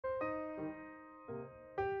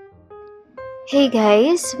Hey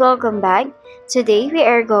guys, welcome back. Today we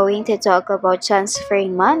are going to talk about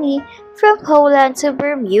transferring money from Poland to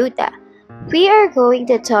Bermuda. We are going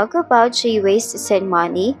to talk about 3 ways to send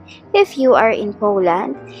money if you are in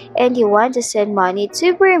Poland and you want to send money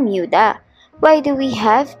to Bermuda. Why do we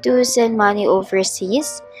have to send money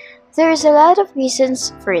overseas? There's a lot of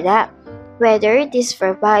reasons for that. Whether it is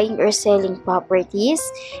for buying or selling properties,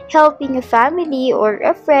 helping a family or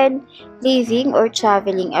a friend, living or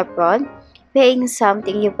traveling abroad, paying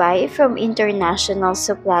something you buy from international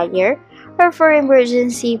supplier, or for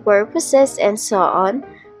emergency purposes and so on,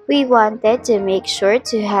 we wanted to make sure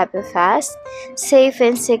to have a fast, safe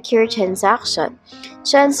and secure transaction.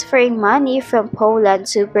 Transferring money from Poland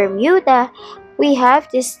to Bermuda, we have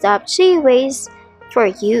these top 3 ways for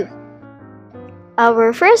you.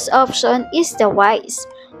 Our first option is the WISE,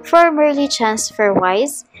 formerly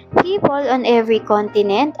TransferWise. People on every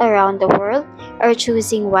continent around the world are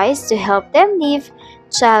choosing WISE to help them live,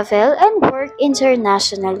 travel, and work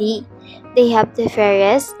internationally. They have the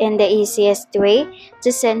fairest and the easiest way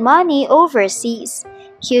to send money overseas.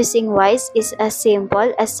 Using WISE is as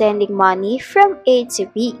simple as sending money from A to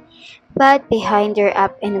B. But behind their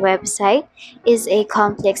app and website is a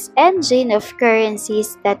complex engine of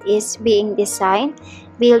currencies that is being designed,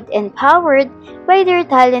 built, and powered by their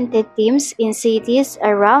talented teams in cities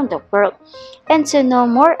around the world. And to know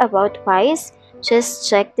more about WISE, just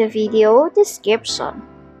check the video description.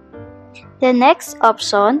 The next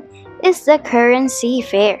option is the Currency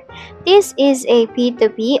Fair. This is a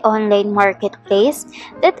P2P online marketplace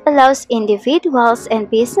that allows individuals and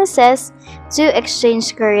businesses to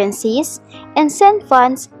exchange currencies and send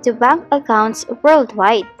funds to bank accounts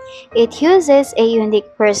worldwide. It uses a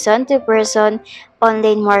unique person-to-person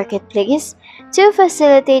online marketplace to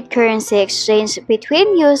facilitate currency exchange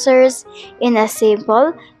between users in a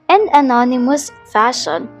simple and anonymous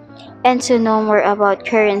fashion. And to know more about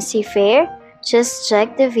Currency Fair, just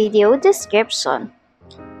check the video description.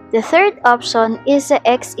 The third option is the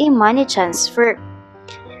XE Money Transfer.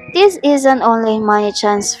 This is an online money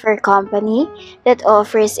transfer company that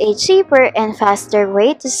offers a cheaper and faster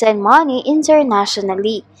way to send money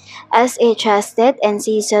internationally. As a trusted and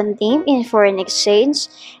seasoned name in foreign exchange,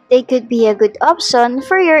 they could be a good option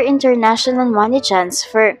for your international money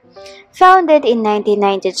transfer. Founded in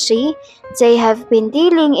 1993, they have been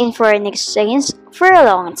dealing in foreign exchange for a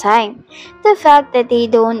long time. The fact that they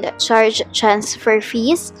don't charge transfer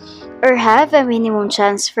fees or have a minimum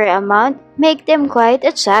transfer amount make them quite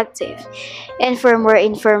attractive. And for more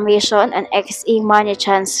information on XE Money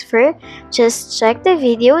Transfer, just check the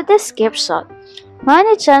video description.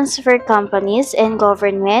 Money transfer companies and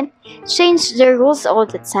government change the rules all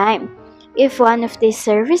the time. If one of these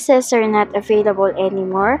services are not available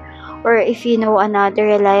anymore, or if you know another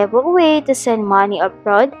reliable way to send money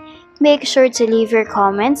abroad, make sure to leave your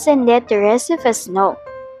comments and let the rest of us know.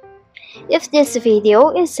 If this video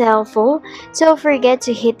is helpful, don't forget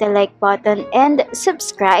to hit the like button and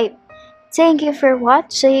subscribe. Thank you for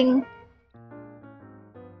watching.